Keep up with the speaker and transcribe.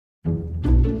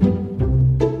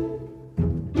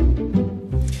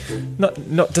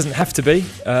Not doesn't have to be.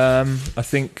 I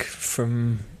think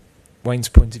from Wayne's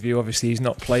point of view, obviously he's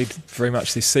not played very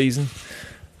much this season.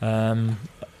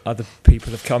 Other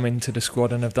people have come into the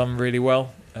squad and have done really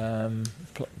well. In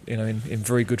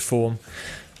very good form.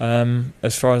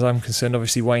 As far as I'm concerned,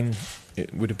 obviously Wayne,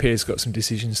 it would appear, has got some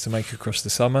decisions to make across the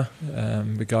summer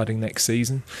regarding next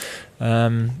season.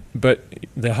 But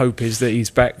the hope is that he's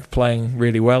back playing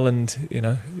really well, and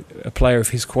a player of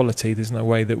his quality, there's no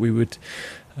way that we would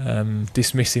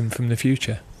dismiss him from the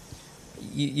future.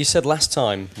 You said last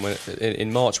time,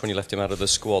 in March when you left him out of the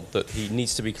squad, that he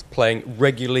needs to be playing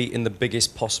regularly in the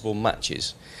biggest possible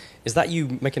matches. Is that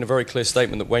you making a very clear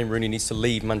statement that Wayne Rooney needs to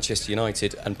leave Manchester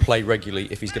United and play regularly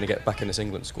if he's going to get back in this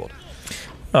England squad?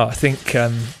 Oh, I think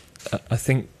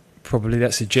probably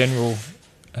that's a general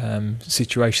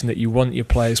situation, that you want your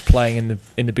players playing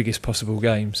in the biggest possible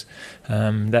games.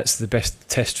 That's the best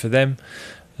test for them.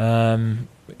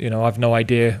 I've no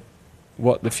idea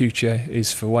what the future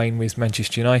is for Wayne with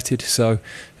Manchester United, so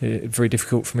very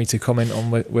difficult for me to comment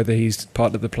on whether he's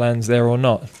part of the plans there or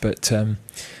not. But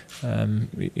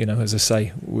as I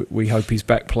say, we hope he's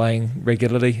back playing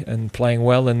regularly and playing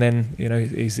well, and then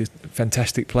he's a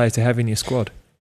fantastic player to have in your squad.